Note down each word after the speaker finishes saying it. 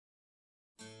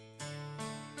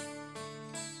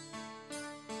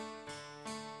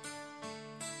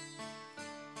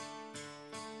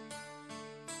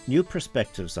New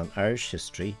perspectives on Irish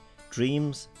history,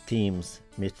 dreams, themes,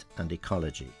 myth and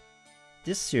ecology.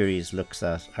 This series looks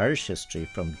at Irish history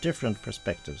from different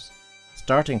perspectives,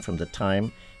 starting from the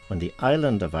time when the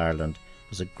island of Ireland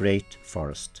was a great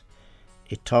forest.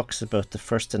 It talks about the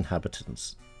first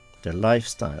inhabitants, their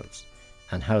lifestyles,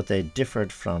 and how they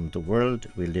differed from the world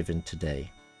we live in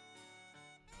today.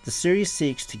 The series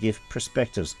seeks to give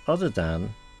perspectives other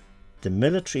than the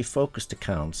military-focused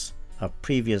accounts of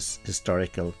previous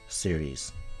historical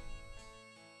series.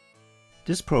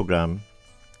 This programme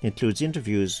includes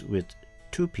interviews with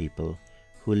two people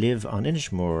who live on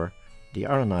Inishmore, the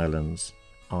Aran Islands,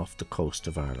 off the coast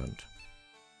of Ireland.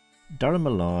 Dara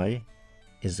Molloy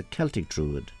is a Celtic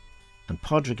Druid and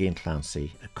Padraigin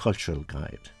Clancy a cultural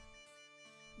guide.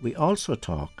 We also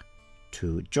talk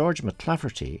to George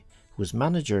McClafferty, who is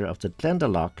manager of the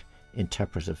Glendalough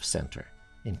Interpretive Centre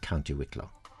in County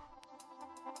Wicklow.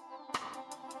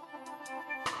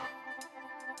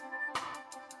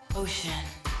 Ocean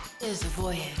is a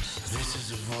voyage. This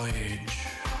is a voyage.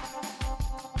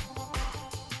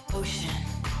 Ocean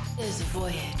is a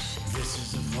voyage. This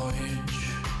is a voyage.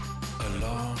 A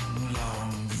long,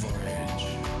 long voyage.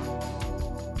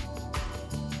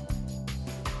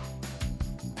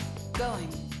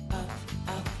 Going up,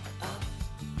 up, up.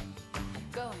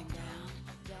 Going down,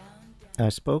 down, down. I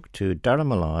spoke to Dara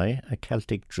Molloy, a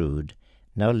Celtic Druid,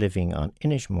 now living on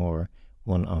Inishmore,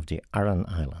 one of the Aran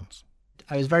Islands.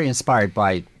 I was very inspired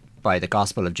by the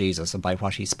gospel of Jesus and by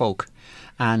what he spoke,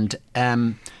 and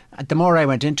the more I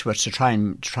went into it to try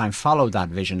and follow that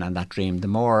vision and that dream, the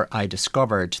more I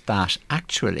discovered that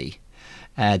actually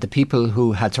the people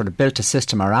who had sort of built a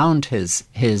system around his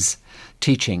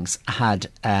teachings had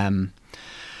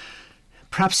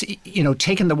perhaps,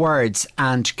 taken the words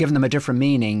and given them a different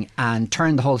meaning and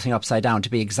turned the whole thing upside down to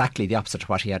be exactly the opposite of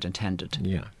what he had intended.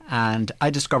 Yeah. And I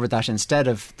discovered that instead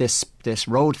of this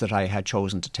road that I had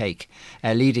chosen to take,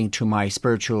 leading to my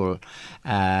spiritual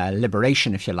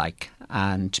liberation, if you like,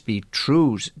 and to be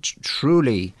true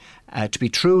to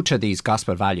these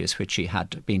gospel values which he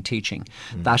had been teaching,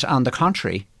 that on the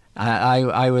contrary,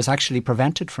 I was actually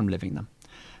prevented from living them.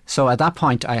 So at that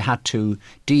point, I had to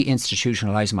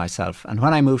deinstitutionalise myself. And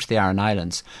when I moved to the Aran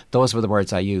Islands, those were the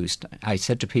words I used. I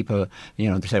said to people,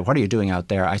 they said, "What are you doing out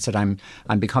there?" I said, I'm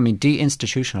becoming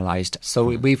deinstitutionalised.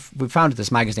 So we founded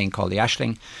this magazine called The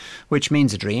Ashling, which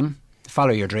means a dream,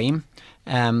 follow your dream.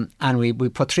 And we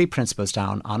put three principles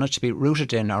down on it: to be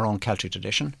rooted in our own Celtic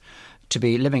tradition, to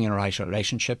be living in a right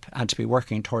relationship, and to be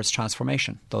working towards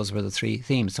transformation. Those were the three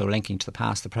themes, so linking to the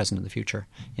past, the present and the future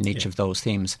in each of those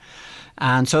themes.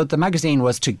 And so the magazine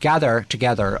was to gather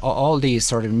together all these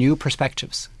sort of new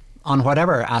perspectives on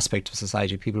whatever aspect of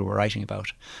society people were writing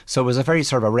about. So it was a very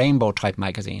sort of a rainbow type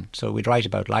magazine. So we'd write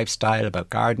about lifestyle, about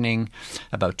gardening,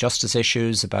 about justice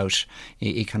issues, about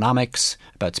economics,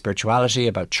 about spirituality,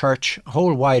 about church. A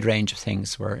whole wide range of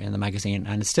things were in the magazine,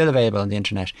 and it's still available on the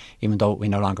internet, even though we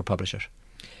no longer publish it.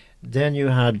 Then you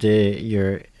had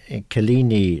your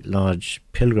Killeen Lodge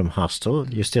Pilgrim Hostel.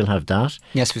 You still have that?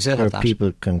 Yes, we still have that. Where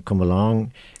people can come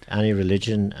along, any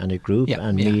religion, any group,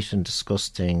 and meet and discuss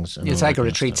things. And it's like a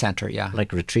retreat centre, yeah.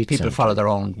 Like a retreat centre. People follow their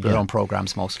own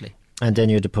programmes mostly. And then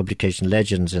you had the publication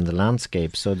Legends in the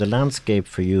Landscape. So the landscape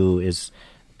for you is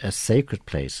a sacred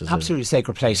place, is absolutely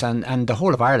sacred place, and the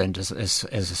whole of Ireland is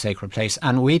a sacred place,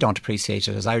 and we don't appreciate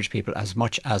it as Irish people as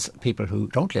much as people who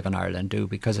don't live in Ireland do,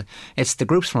 because it's the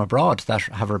groups from abroad that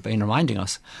have been reminding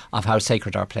us of how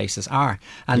sacred our places are,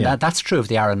 and that's true of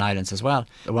the Aran Islands as well.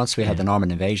 Once we had the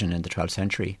Norman invasion in the 12th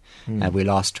century, we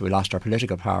lost our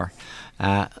political power,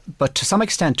 but to some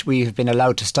extent we have been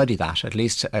allowed to study that, at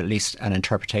least an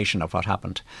interpretation of what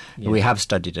happened. We have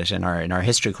studied it in our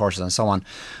history courses and so on.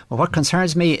 But what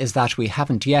concerns me is that we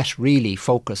haven't yet really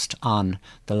focused on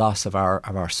the loss of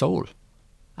our soul.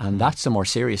 And that's a more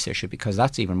serious issue, because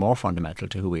that's even more fundamental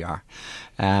to who we are.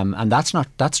 And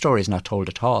that story is not told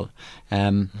at all.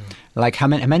 Like how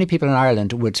many people in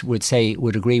Ireland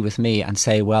would agree with me and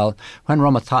say, well, when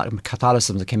Roman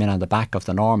Catholicism came in on the back of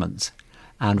the Normans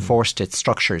and forced its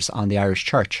structures on the Irish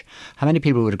Church, how many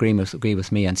people would agree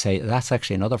with me and say that's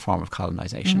actually another form of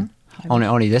colonisation?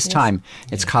 Only this time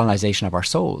it's colonisation of our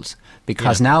souls,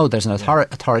 because now there's an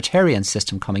authoritarian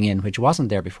system coming in which wasn't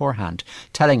there beforehand,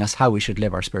 telling us how we should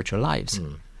live our spiritual lives.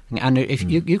 And if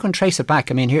you can trace it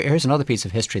back, I mean, here's another piece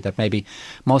of history that maybe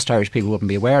most Irish people wouldn't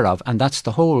be aware of, and that's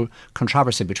the whole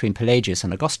controversy between Pelagius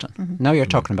and Augustine. Now you're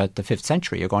talking about the 5th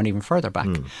century, you're going even further back.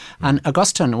 And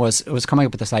Augustine was coming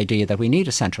up with this idea that we need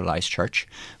a centralised church,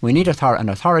 we need an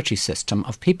authority system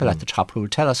of people at the top who will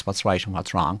tell us what's right and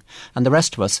what's wrong, and the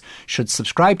rest of us should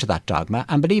subscribe to that dogma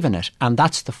and believe in it. And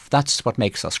that's what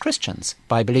makes us Christians,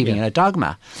 by believing in a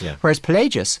dogma. Whereas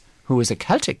Pelagius, who was a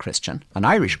Celtic Christian, an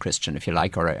Irish Christian, if you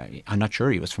like, or I'm not sure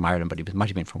he was from Ireland, but he might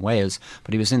have been from Wales,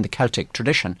 but he was in the Celtic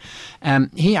tradition.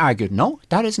 He argued, no,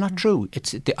 that is not true.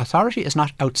 The authority is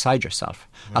not outside yourself.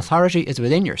 Authority is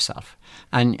within yourself.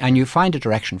 And you find a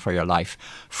direction for your life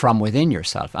from within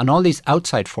yourself. And all these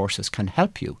outside forces can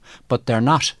help you, but they're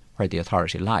not where the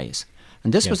authority lies.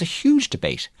 And this was a huge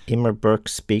debate. Eimear Burke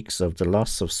speaks of the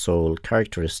loss of soul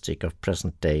characteristic of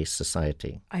present-day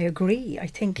society. I agree. I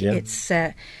think it's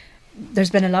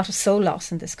there's been a lot of soul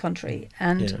loss in this country.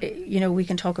 And, we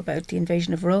can talk about the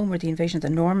invasion of Rome or the invasion of the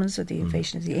Normans or the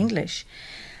invasion of the English.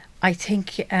 I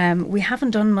think we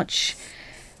haven't done much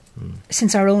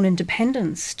since our own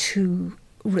independence to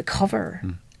recover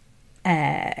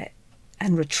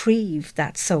and retrieve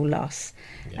that soul loss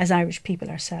as Irish people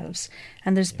ourselves.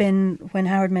 And there's been, when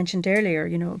Howard mentioned earlier,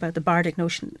 about the bardic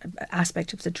notion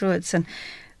aspect of the Druids, and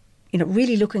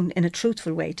really looking in a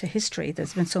truthful way to history.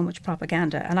 There's been so much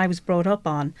propaganda, and I was brought up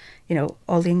on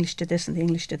all the English did this and the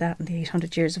English did that, and the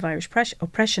 800 years of Irish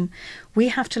oppression. We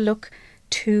have to look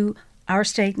to our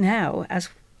state now as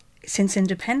since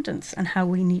independence, and how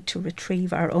we need to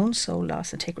retrieve our own soul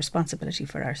loss and take responsibility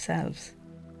for ourselves.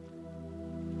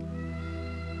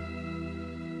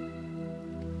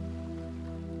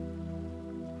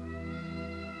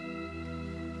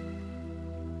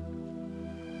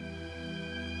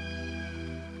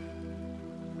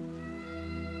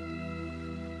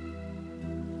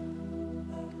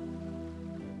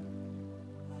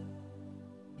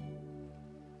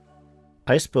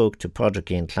 I spoke to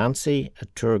Padraigin Clancy, a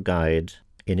tour guide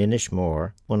in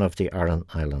Inishmore, one of the Aran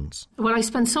Islands. Well, I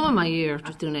spent some of my year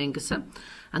at Dunangasa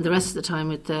and the rest of the time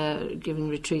with giving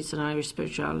retreats on Irish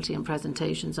spirituality and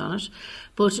presentations on it.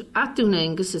 But at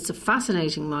Dunangus, it's a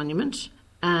fascinating monument.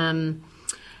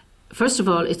 First of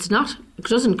all, it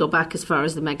doesn't go back as far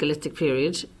as the megalithic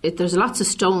period. There's lots of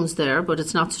stones there, but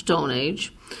it's not Stone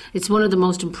Age. It's one of the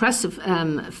most impressive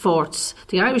forts.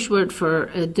 The Irish word for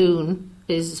dún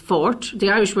is fort. The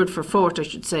Irish word for fort, I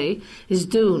should say, is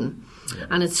dún. Yeah.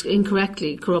 And it's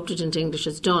incorrectly corrupted into English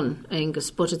as Dun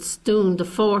Angus, but it's Dún, the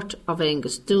fort of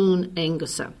Angus, Dún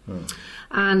Angusa.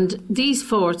 And these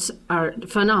forts are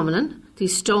phenomenon,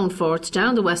 these stone forts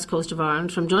down the west coast of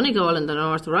Ireland, from Donegal in the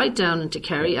north, right down into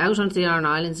Kerry, out onto the Aran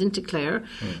Islands, into Clare.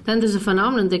 Then there's a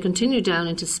phenomenon, they continue down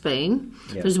into Spain.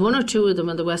 There's one or two of them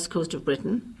on the west coast of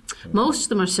Britain. Most of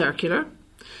them are circular.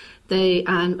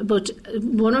 But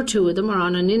one or two of them are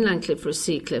on an inland cliff or a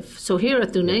sea cliff. So here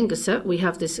at Dunangasa, we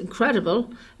have this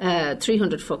incredible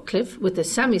 300-foot cliff with a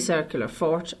semicircular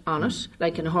fort on it,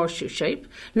 like in a horseshoe shape,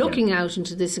 looking out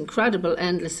into this incredible,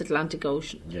 endless Atlantic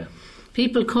Ocean. Yeah.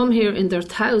 People come here in their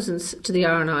thousands to the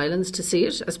Aran Islands to see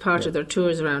it as part of their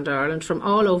tours around Ireland from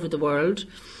all over the world.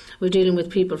 We're dealing with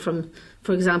people from,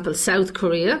 for example, South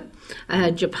Korea,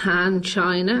 Japan,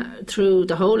 China, through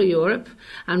the whole of Europe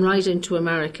and right into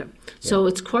America. So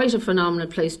it's quite a phenomenal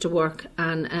place to work,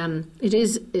 and it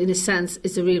is, in a sense,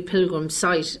 it's a real pilgrim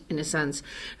site, in a sense.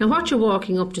 Now, what you're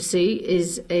walking up to see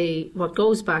is what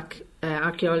goes back,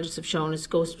 archaeologists have shown us,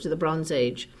 goes to the Bronze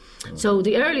Age. So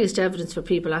the earliest evidence for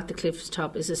people at the cliff's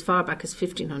top is as far back as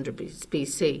 1500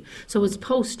 BC. So it's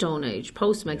post-Stone Age,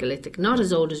 post-megalithic, not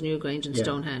as old as Newgrange and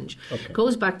Stonehenge.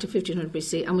 Goes back to 1500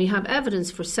 BC, and we have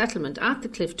evidence for settlement at the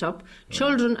cliff top,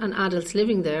 children and adults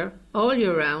living there all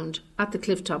year round at the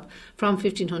cliff top from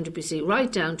 1500 BC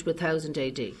right down to 1000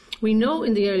 AD. We know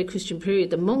in the early Christian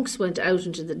period the monks went out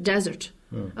into the desert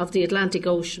of the Atlantic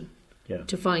Ocean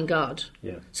to find God.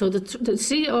 So the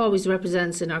sea always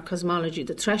represents in our cosmology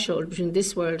the threshold between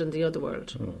this world and the other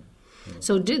world.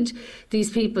 So did these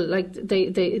people, like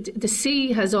the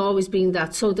sea has always been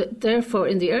that. So that therefore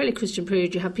in the early Christian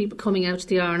period you have people coming out to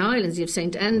the Aran Islands. You have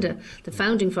St. Enda, the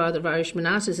founding father of Irish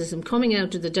monasticism, coming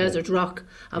out to the desert rock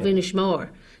of Inishmore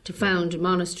to found a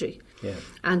monastery.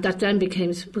 And that then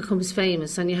becomes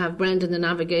famous. And you have Brendan the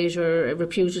Navigator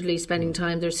reputedly spending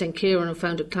time there, St. Kieran who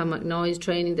founded Clonmacnoise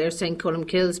training there, St.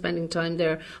 Columkill spending time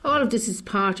there. All of this is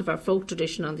part of our folk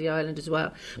tradition on the island as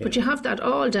well. But you have that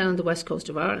all down the west coast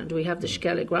of Ireland. We have the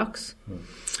Skellig Rocks.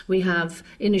 We have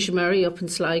Inishmurray up in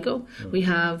Sligo. We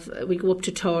go up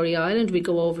to Tory Island. We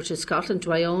go over to Scotland,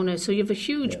 to Iona. So you have a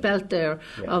huge belt there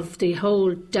of the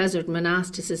whole desert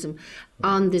monasticism.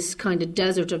 on this kind of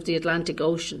desert of the Atlantic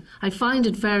Ocean. I find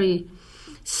it very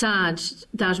sad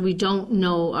that we don't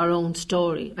know our own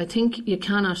story. I think you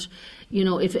cannot,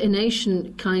 if a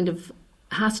nation kind of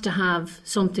has to have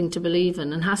something to believe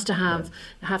in and has to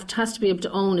has to be able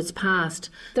to own its past,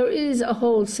 there is a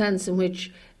whole sense in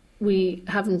which we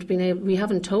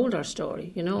haven't told our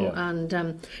story,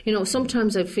 and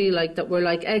sometimes I feel like that we're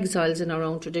like exiles in our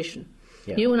own tradition.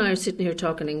 Yeah. You and I are sitting here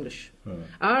talking English.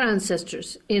 Our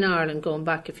ancestors in Ireland, going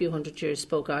back a few hundred years,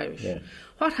 spoke Irish. Yeah.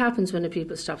 What happens when the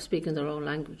people stop speaking their own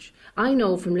language? I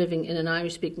know from living in an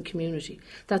Irish-speaking community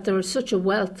that there is such a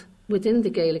wealth within the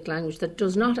Gaelic language that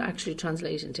does not actually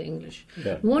translate into English.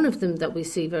 Yeah. One of them that we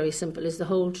see very simple is the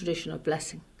whole tradition of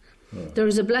blessing. There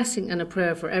is a blessing and a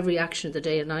prayer for every action of the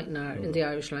day and night in the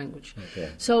Irish language.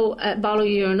 Okay. So at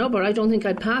Ballowyear or Nubber, I don't think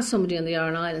I'd pass somebody in the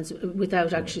Aran Islands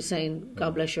without actually saying,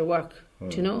 God bless your work.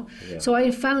 Do you know? Yeah. So I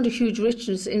have found a huge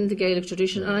richness in the Gaelic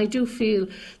tradition, and I do feel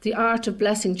the art of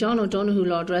blessing. John O'Donoghue,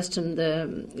 Lord rest him,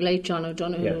 the late John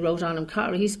O'Donoghue, who wrote Anam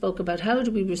Cara, he spoke about how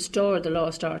do we restore the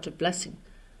lost art of blessing.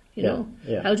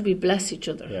 How do we bless each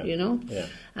other,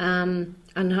 and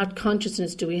what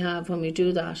consciousness do we have when we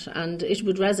do that? And it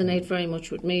would resonate very much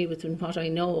with me, within what I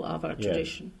know of our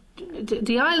tradition.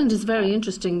 The island is very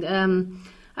interesting.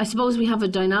 I suppose we have a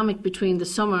dynamic between the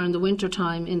summer and the winter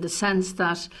time, in the sense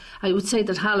that I would say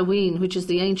that Halloween, which is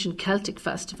the ancient Celtic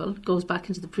festival, goes back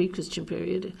into the pre-Christian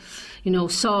period.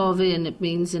 Samhain, it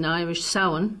means in Irish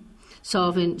Samhain,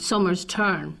 Samhain, summer's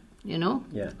turn.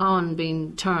 On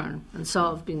being turn and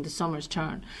Sav being the summer's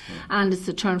turn, and it's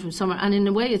the turn from summer. And in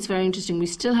a way, it's very interesting. We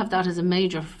still have that as a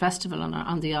major festival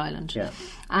on the island,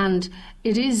 and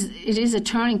it is a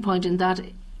turning point in that.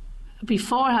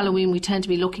 Before Halloween, we tend to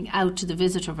be looking out to the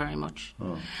visitor very much.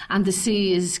 And the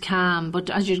sea is calm. But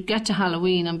as you get to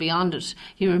Halloween and beyond it,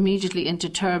 you're immediately into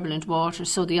turbulent water.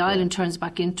 So the island turns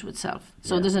back into itself.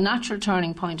 So there's a natural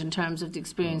turning point in terms of the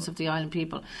experience of the island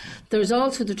people. There's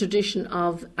also the tradition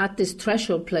of, at this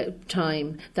threshold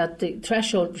time, that the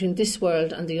threshold between this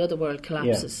world and the other world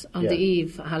collapses on the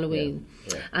eve of Halloween.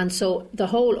 And so the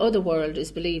whole other world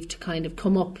is believed to kind of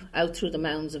come up out through the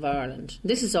mounds of Ireland.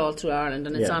 This is all through Ireland,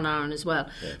 and it's on Ireland as well.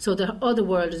 So the other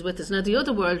world is with us. Now, the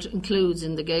other world includes,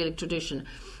 in the Gaelic tradition,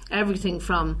 everything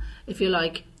from, if you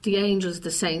like, the angels,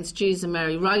 the saints, Jesus and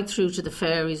Mary, right through to the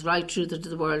fairies, right through to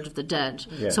the world of the dead.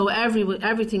 So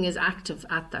everything is active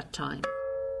at that time.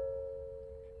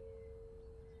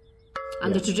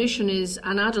 And the tradition is,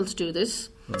 and adults do this,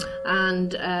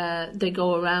 and they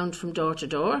go around from door to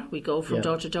door. We go from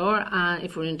door to door,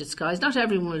 if we're in disguise. Not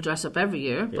everyone will dress up every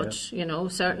year, but,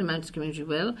 certain amounts of the community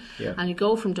will. And you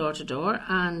go from door to door,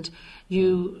 and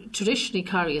you traditionally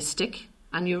carry a stick,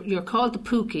 and you're called the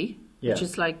Pookie, which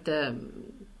is like the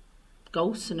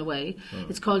ghosts in a way.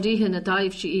 It's called Ihan a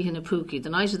Daivshi, Ihan a Pookie, the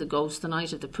night of the ghost, the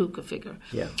night of the Pooka figure.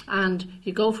 And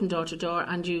you go from door to door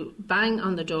and you bang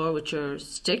on the door with your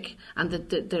stick, and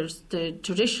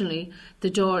traditionally the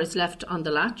door is left on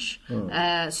the latch,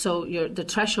 so the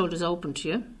threshold is open to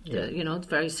you.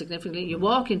 Very significantly. You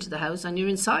walk into the house and you're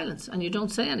in silence and you don't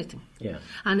say anything.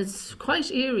 And it's quite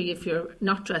eerie if you're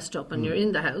not dressed up and you're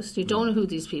in the house. You don't know who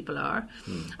these people are,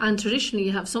 and traditionally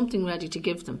you have something ready to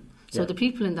give them. So the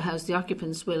people in the house, the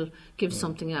occupants, will give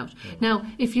something out. Now,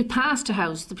 if you passed a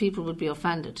house, the people would be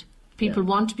offended. People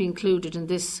want to be included in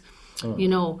this,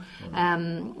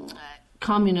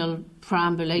 communal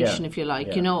perambulation, if you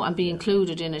like, and be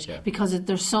included in it, because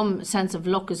there's some sense of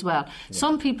luck as well.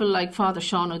 Some people, like Father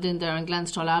Sean O'Din there in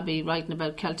Glenstall Abbey, writing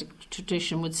about Celtic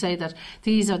tradition, would say that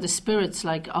these are the spirits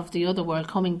of the other world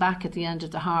coming back at the end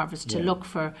of the harvest to look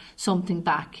for something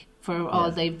back for all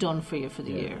they've done for you for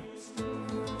the year.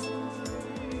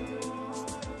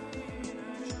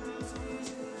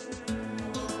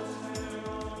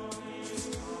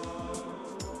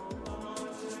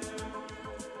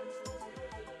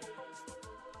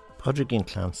 Padraigin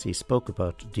Clancy spoke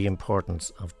about the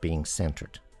importance of being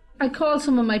centred. I call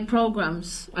some of my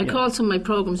programmes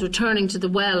Returning to the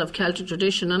Well of Celtic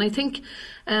Tradition, and I think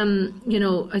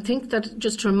I think that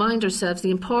just to remind ourselves the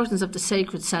importance of the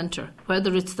sacred centre,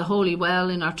 whether it's the Holy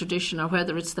Well in our tradition or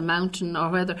whether it's the mountain,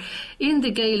 or whether in the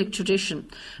Gaelic tradition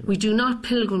we do not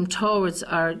pilgrim towards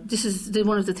this is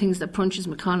one of the things that Prunches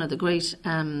McConnell, the great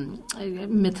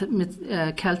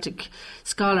Celtic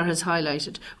scholar, has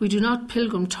highlighted. We do not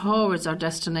pilgrim towards our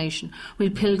destination,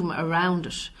 we pilgrim around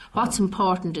it. What's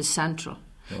important is central.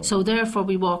 So therefore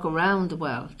we walk around the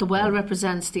well. The well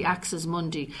represents the axis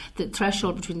mundi, the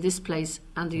threshold between this place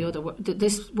and the other,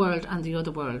 this world and the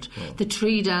other world. The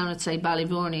tree down at, say,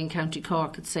 Ballyvourney in County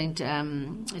Cork at St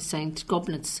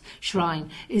Gubnet's shrine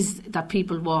is that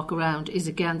people walk around, is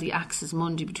again the axis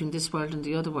mundi between this world and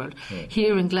the other world.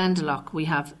 Here in Glendalough we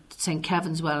have St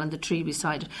Kevin's well and the tree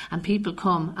beside it, and people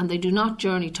come and they do not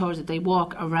journey towards it, they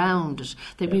walk around it.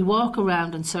 We walk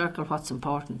around and circle what's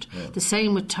important. The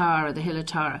same with Tara, the hill of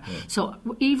Tara. So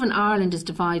even Ireland is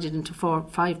divided into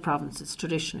 5 provinces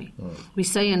traditionally. We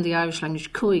say in the Irish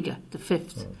language Cuaige, the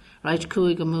 5th, right?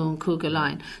 Cuaige Moon, Cuaige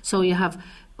Line. So you have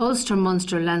Ulster,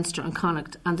 Munster, Leinster and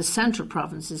Connacht, and the central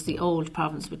province is the old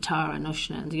province with Tara and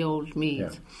Ushna and the old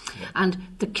Meath. And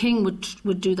the king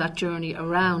would do that journey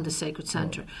around the sacred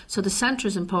centre. So the centre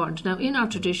is important. Now, in our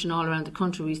tradition all around the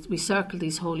country, we circle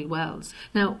these holy wells.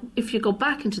 Now, if you go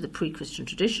back into the pre-Christian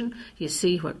tradition, you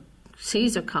see what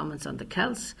Caesar comments on the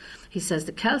Celts. He says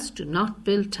the Celts do not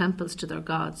build temples to their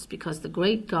gods because the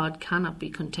great God cannot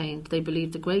be contained. They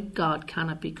believe the great God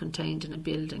cannot be contained in a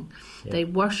building. They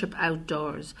worship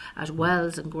outdoors at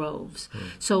wells and groves.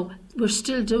 So we're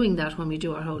still doing that when we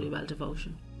do our holy well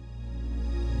devotion.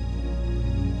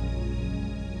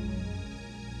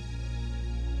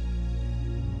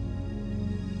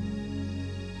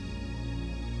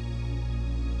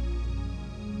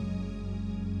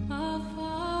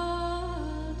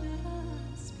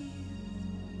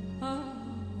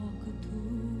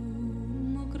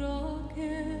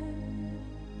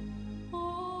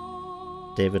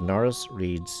 David Norris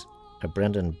reads a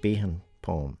Brendan Behan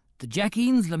poem. The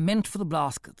Jackeen's Lament for the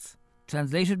Blaskets,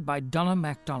 translated by Donna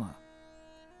MacDonagh.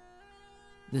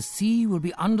 The sea will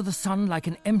be under the sun like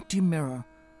an empty mirror,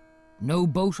 no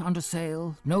boat under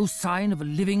sail, no sign of a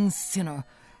living sinner,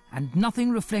 and nothing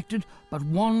reflected but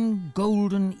one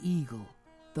golden eagle,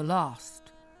 the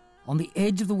last, on the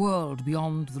edge of the world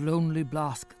beyond the lonely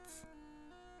Blaskets.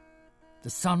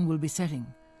 The sun will be setting,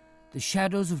 the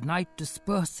shadows of night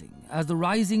dispersing as the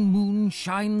rising moon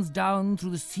shines down through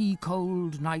the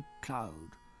sea-cold night cloud.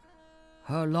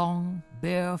 Her long,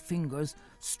 bare fingers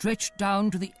stretched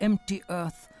down to the empty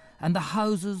earth and the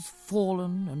houses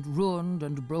fallen and ruined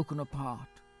and broken apart.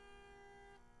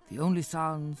 The only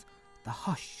sounds, the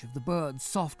hush of the birds'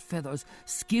 soft feathers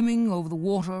skimming over the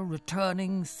water,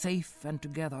 returning safe and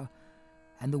together,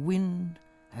 and the wind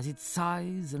as it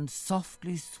sighs and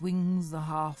softly swings the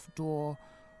half-door,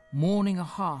 mourning a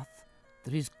hearth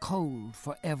that is cold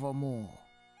for evermore.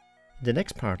 In the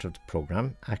next part of the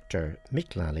programme, actor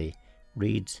Mick Lally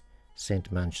reads St.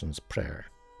 Mansion's Prayer.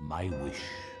 My wish,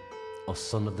 O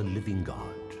Son of the living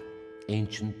God,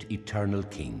 ancient eternal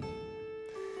King,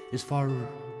 is for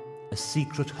a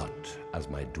secret hut as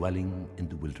my dwelling in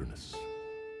the wilderness.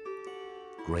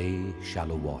 Grey,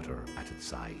 shallow water at its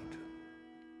side.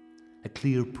 A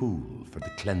clear pool for the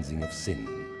cleansing of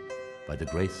sin by the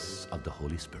grace of the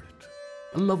Holy Spirit.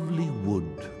 A lovely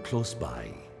wood close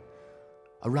by,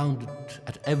 around it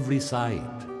at every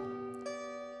side,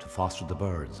 to foster the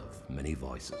birds of many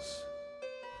voices.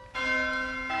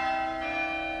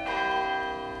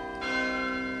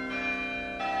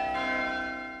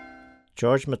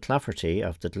 George McLafferty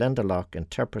of the Glendalough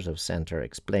Interpretive Centre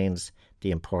explains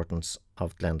the importance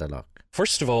of Glendalough.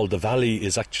 First of all, the valley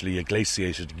is actually a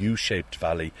glaciated U-shaped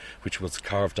valley which was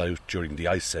carved out during the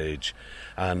Ice Age,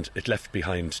 and it left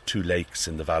behind 2 lakes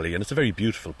in the valley, and it's a very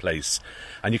beautiful place.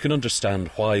 And you can understand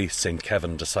why St.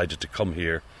 Kevin decided to come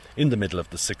here in the middle of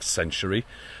the 6th century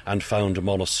and found a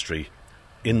monastery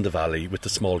in the valley with a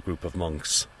small group of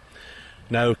monks.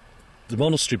 Now, the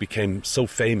monastery became so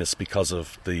famous because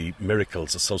of the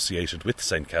miracles associated with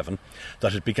St. Kevin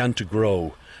that it began to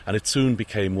grow, and it soon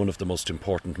became one of the most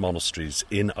important monasteries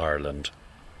in Ireland.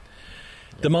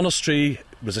 The monastery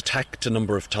was attacked a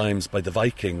number of times by the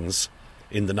Vikings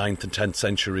in the 9th and 10th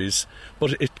centuries,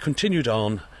 but it continued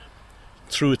on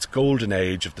through its golden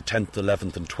age of the 10th,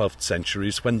 11th and 12th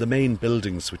centuries, when the main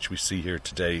buildings which we see here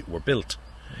today were built.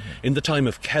 In the time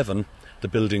of Kevin, the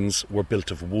buildings were built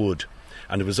of wood,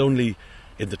 and it was only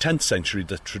in the 10th century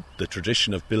that the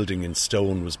tradition of building in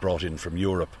stone was brought in from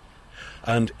Europe.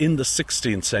 And in the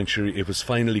 16th century it was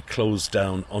finally closed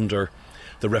down under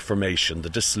the Reformation, the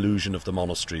dissolution of the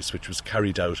monasteries, which was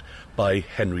carried out by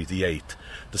Henry VIII.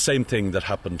 The same thing that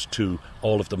happened to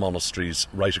all of the monasteries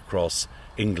right across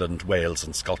England, Wales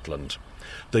and Scotland.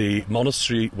 The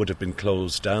monastery would have been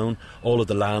closed down, all of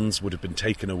the lands would have been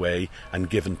taken away and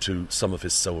given to some of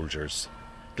his soldiers.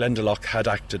 Glendalough had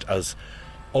acted as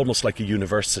almost like a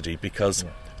university, because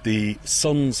the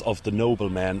sons of the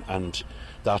noblemen and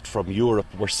that from Europe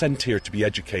were sent here to be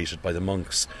educated by the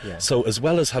monks. Yeah. So as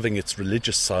well as having its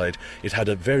religious side, it had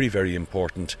a very, very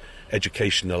important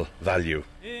educational value.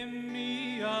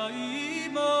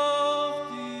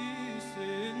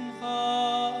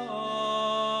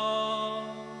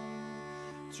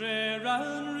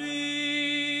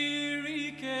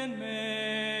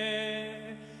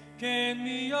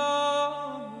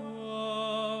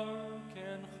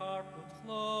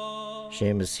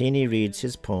 Seamus Heaney reads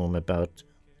his poem about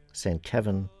St.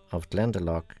 Kevin of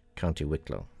Glendalough, County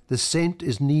Wicklow. The saint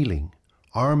is kneeling,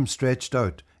 arm stretched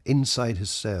out inside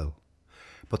his cell.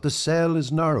 But the cell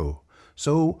is narrow,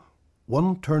 so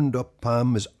one turned up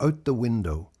palm is out the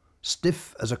window,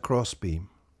 stiff as a crossbeam,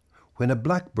 when a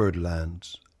blackbird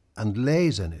lands and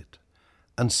lays in it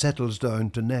and settles down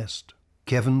to nest.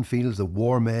 Kevin feels the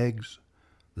warm eggs,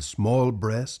 the small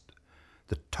breast,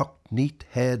 the tucked neat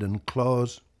head and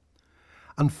claws,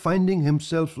 and finding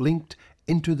himself linked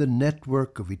into the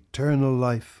network of eternal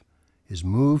life, is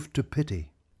moved to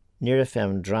pity. Near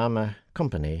FM Drama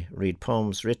Company read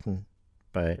poems written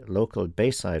by local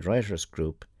Bayside writers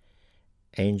group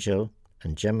Angel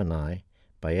and Gemini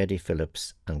by Eddie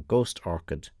Phillips and Ghost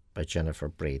Orchid by Jennifer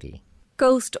Brady.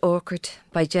 Ghost Orchid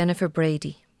by Jennifer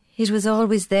Brady. It was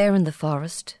always there in the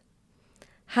forest.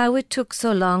 How it took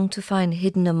so long to find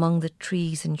hidden among the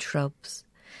trees and shrubs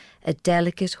a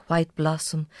delicate white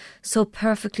blossom so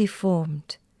perfectly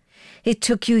formed. It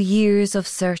took you years of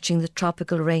searching the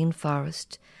tropical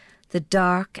rainforest, the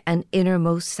dark and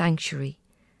innermost sanctuary.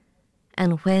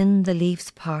 And when the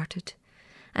leaves parted,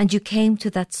 and you came to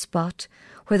that spot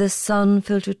where the sun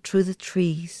filtered through the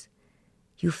trees,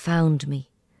 you found me,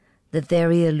 the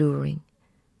very alluring,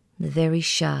 the very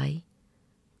shy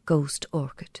Ghost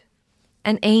Orchid.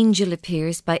 An Angel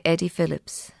Appears by Eddie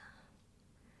Phillips.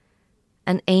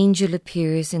 An angel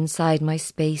appears inside my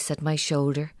space at my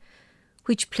shoulder,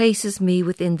 which places me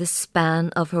within the span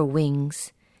of her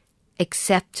wings,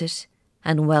 accepted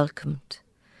and welcomed.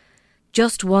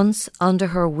 Just once under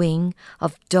her wing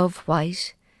of dove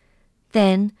white,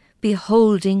 then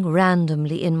beholding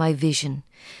randomly in my vision,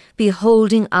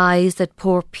 beholding eyes that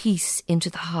pour peace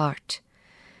into the heart,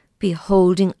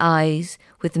 beholding eyes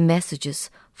with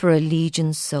messages for a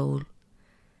legion soul.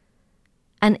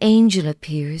 An angel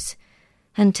appears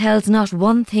and tells not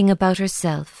one thing about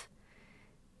herself,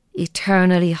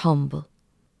 eternally humble.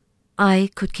 I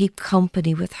could keep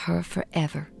company with her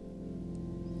forever.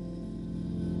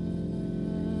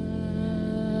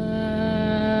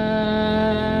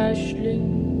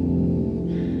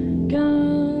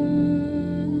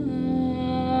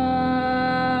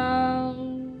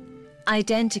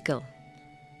 Identical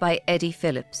by Eddie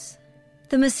Phillips.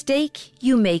 The mistake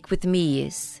you make with me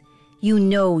is, you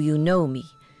know me,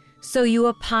 so you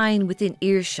opine within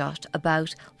earshot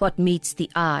about what meets the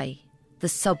eye, the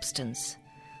substance,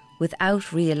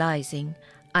 without realising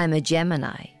I'm a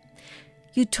Gemini.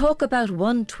 You talk about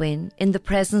one twin in the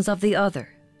presence of the other.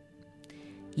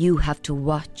 You have to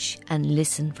watch and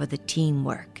listen for the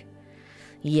teamwork.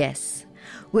 Yes,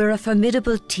 we're a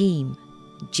formidable team,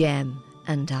 Gem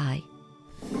and I.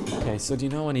 Okay, so do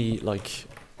you know any,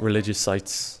 religious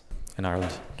sites in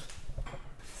Ireland?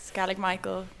 Scalig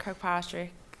Michael,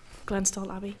 Kirkpatrick,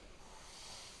 Glenstall Abbey,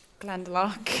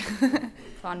 Glendalough,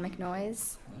 Von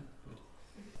McNoy's.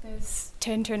 There's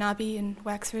Tintern Abbey in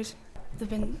Wexford. There's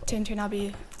been Tintern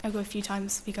Abbey, I go a few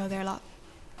times, we go there a lot.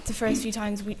 The first few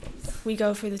times we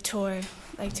go for the tour,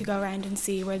 to go around and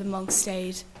see where the monks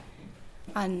stayed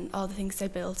and all the things they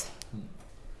built.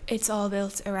 It's all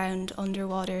built around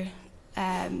underwater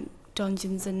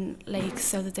dungeons and lakes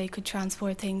so that they could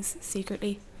transport things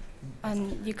secretly.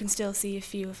 And you can still see a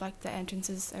few of the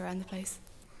entrances around the place.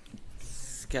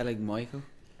 Scalig Michael.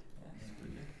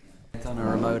 It's on a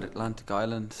remote Atlantic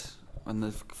island when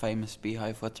the famous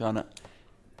beehive huts are on it.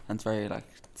 And it's very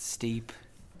steep.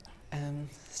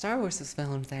 Star Wars was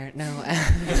filmed there. No.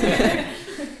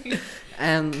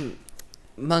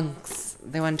 Monks,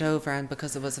 they went over, and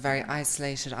because it was a very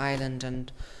isolated island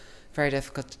and very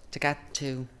difficult to get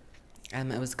to,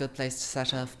 it was a good place to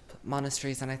set up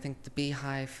monasteries. And I think the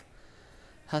beehive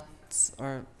huts,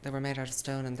 or they were made out of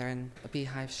stone and they're in a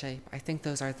beehive shape. I think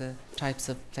those are the types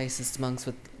of places the monks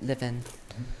would live in.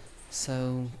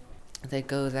 So they'd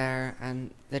go there,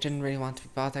 and they didn't really want to be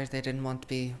bothered. They didn't want to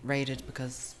be raided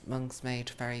because monks made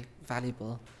very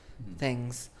valuable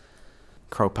things.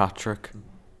 Crowpatrick,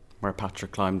 where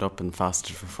Patrick climbed up and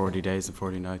fasted for 40 days and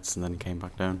 40 nights and then he came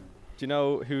back down. Do you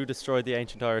know who destroyed the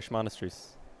ancient Irish monasteries?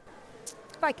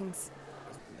 Vikings.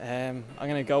 I'm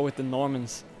going to go with the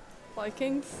Normans.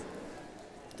 Vikings.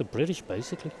 The British,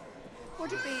 basically.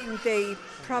 Would have been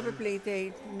probably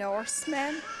the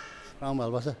Norsemen.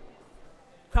 Cromwell, was it?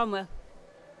 Cromwell.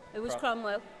 It was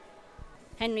Cromwell.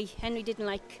 Henry didn't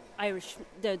like Irish,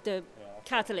 the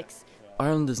Catholics.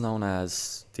 Ireland is known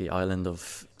as the island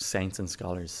of saints and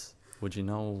scholars. Would you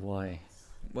know why?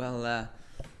 Well,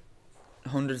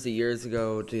 hundreds of years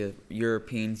ago, the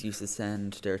Europeans used to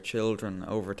send their children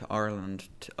over to Ireland,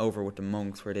 over with the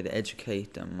monks, where they'd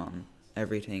educate them on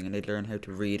everything, and they'd learn how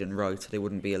to read and write so they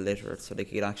wouldn't be illiterate, so they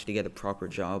could actually get a proper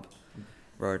job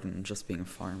rather than just being a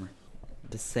farmer.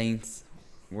 The saints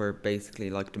were basically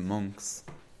like the monks,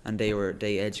 and they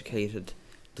educated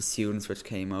the students which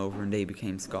came over, and they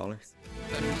became scholars.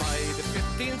 Then by the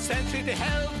 15th century they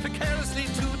held precariously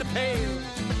to the pale.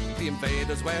 The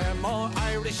invaders were more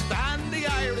Irish than the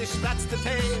Irish, that's the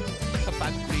tale. A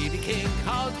fat greedy king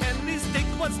called Henry's dick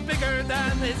was bigger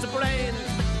than his brain.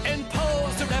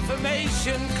 Imposed the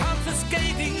Reformation,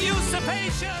 confiscating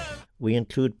usurpation. We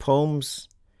include poems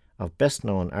of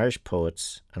best-known Irish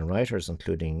poets and writers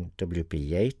including W.B.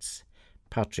 Yeats,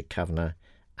 Patrick Kavanagh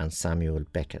and Samuel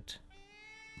Beckett.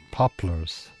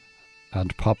 Poplars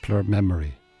and Poplar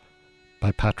Memory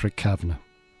by Patrick Kavanagh.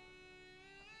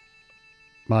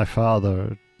 My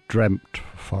father dreamt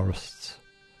forests.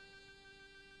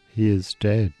 He is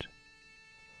dead.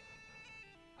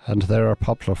 And there are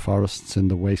poplar forests in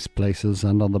the waste places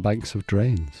and on the banks of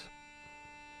drains.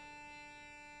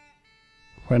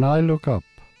 When I look up,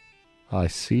 I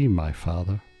see my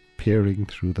father peering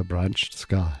through the branched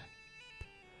sky.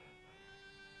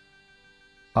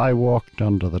 I walked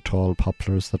under the tall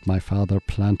poplars that my father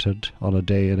planted on a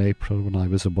day in April when I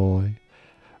was a boy,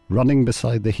 running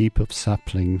beside the heap of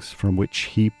saplings from which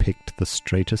he picked the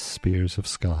straightest spears of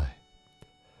sky.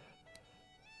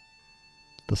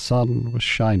 The sun was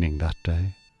shining that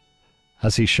day,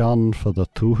 as he shone for the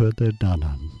Tuatha De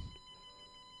Danann,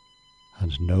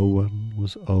 and no one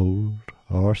was old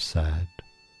or sad,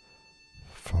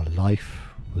 for life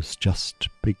was just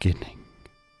beginning.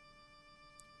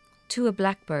 To a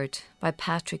Blackbird by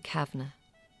Patrick Kavanagh.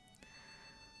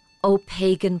 O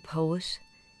pagan poet,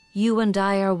 you and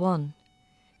I are one.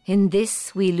 In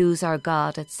this we lose our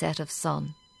God at set of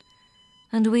sun.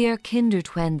 And we are kindred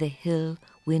when the hill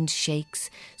wind shakes,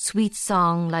 sweet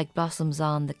song like blossoms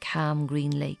on the calm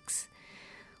green lakes.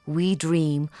 We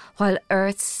dream while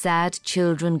earth's sad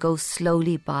children go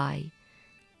slowly by,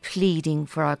 pleading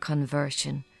for our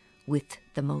conversion with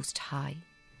the Most High.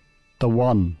 The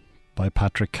One by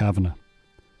Patrick Kavanagh.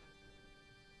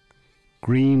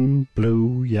 Green,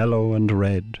 blue, yellow and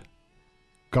red.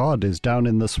 God is down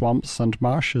in the swamps and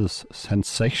marshes,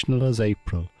 sensational as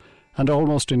April, and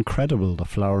almost incredible the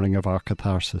flowering of our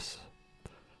catharsis.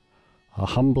 A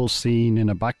humble scene in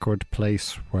a backward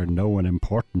place where no one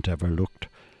important ever looked.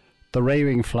 The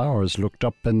raving flowers looked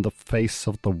up in the face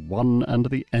of the one and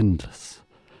the endless,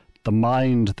 the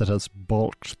mind that has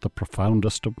balked the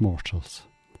profoundest of mortals.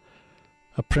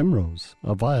 A primrose,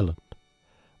 a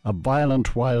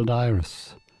violent wild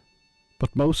iris,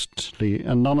 but mostly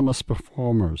anonymous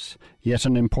performers, yet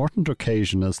an important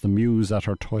occasion as the muse at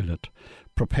her toilet,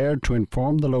 prepared to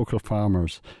inform the local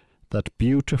farmers that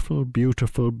beautiful,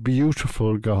 beautiful,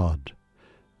 beautiful God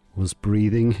was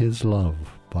breathing his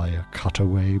love by a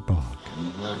cutaway bog.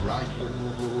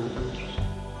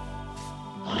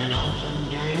 On an autumn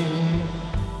day,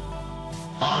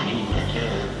 falling better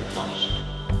first.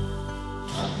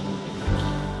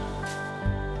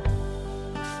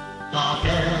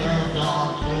 Daughter,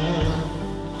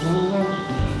 who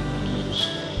will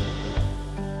stay?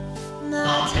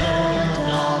 Daughter,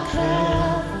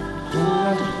 who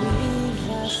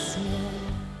will stay?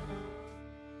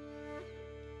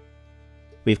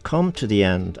 We've come to the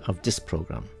end of this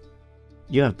programme.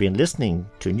 You have been listening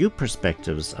to new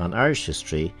perspectives on Irish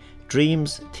history,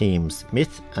 dreams, themes,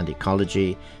 myth and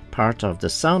ecology, part of the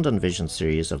Sound and Vision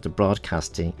series of the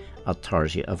Broadcasting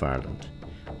Authority of Ireland.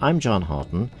 I'm John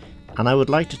Haughton, and I would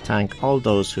like to thank all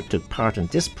those who took part in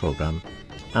this programme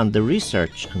and the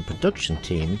research and production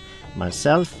team,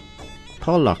 myself,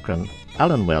 Paul Loughran,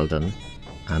 Alan Weldon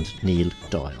and Neil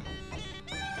Doyle.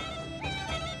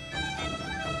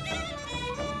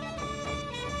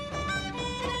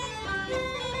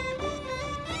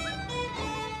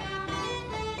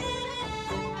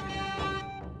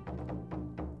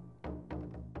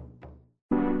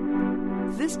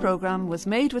 This programme was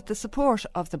made with the support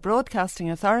of the Broadcasting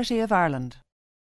Authority of Ireland.